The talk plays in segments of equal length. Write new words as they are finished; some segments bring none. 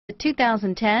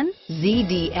2010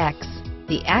 ZDX.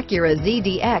 The Acura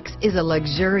ZDX is a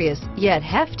luxurious yet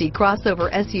hefty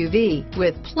crossover SUV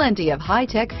with plenty of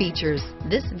high-tech features.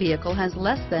 This vehicle has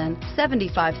less than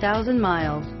 75,000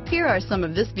 miles. Here are some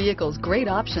of this vehicle's great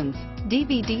options: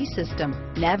 DVD system,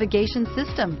 navigation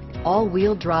system,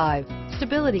 all-wheel drive,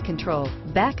 stability control,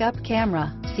 backup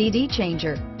camera, CD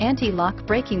changer, anti-lock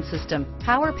braking system,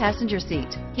 power passenger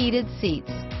seat, heated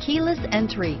seats, keyless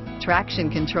entry, traction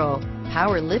control,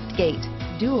 power liftgate,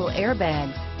 dual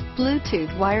airbags,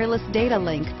 Bluetooth wireless data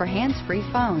link for hands-free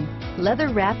phone,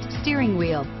 leather-wrapped steering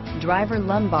wheel, driver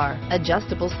lumbar,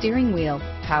 adjustable steering wheel,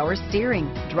 power steering,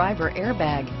 driver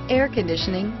airbag, air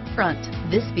conditioning, front.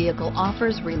 This vehicle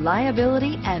offers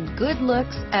reliability and good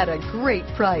looks at a great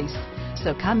price.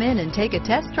 So come in and take a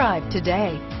test drive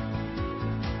today.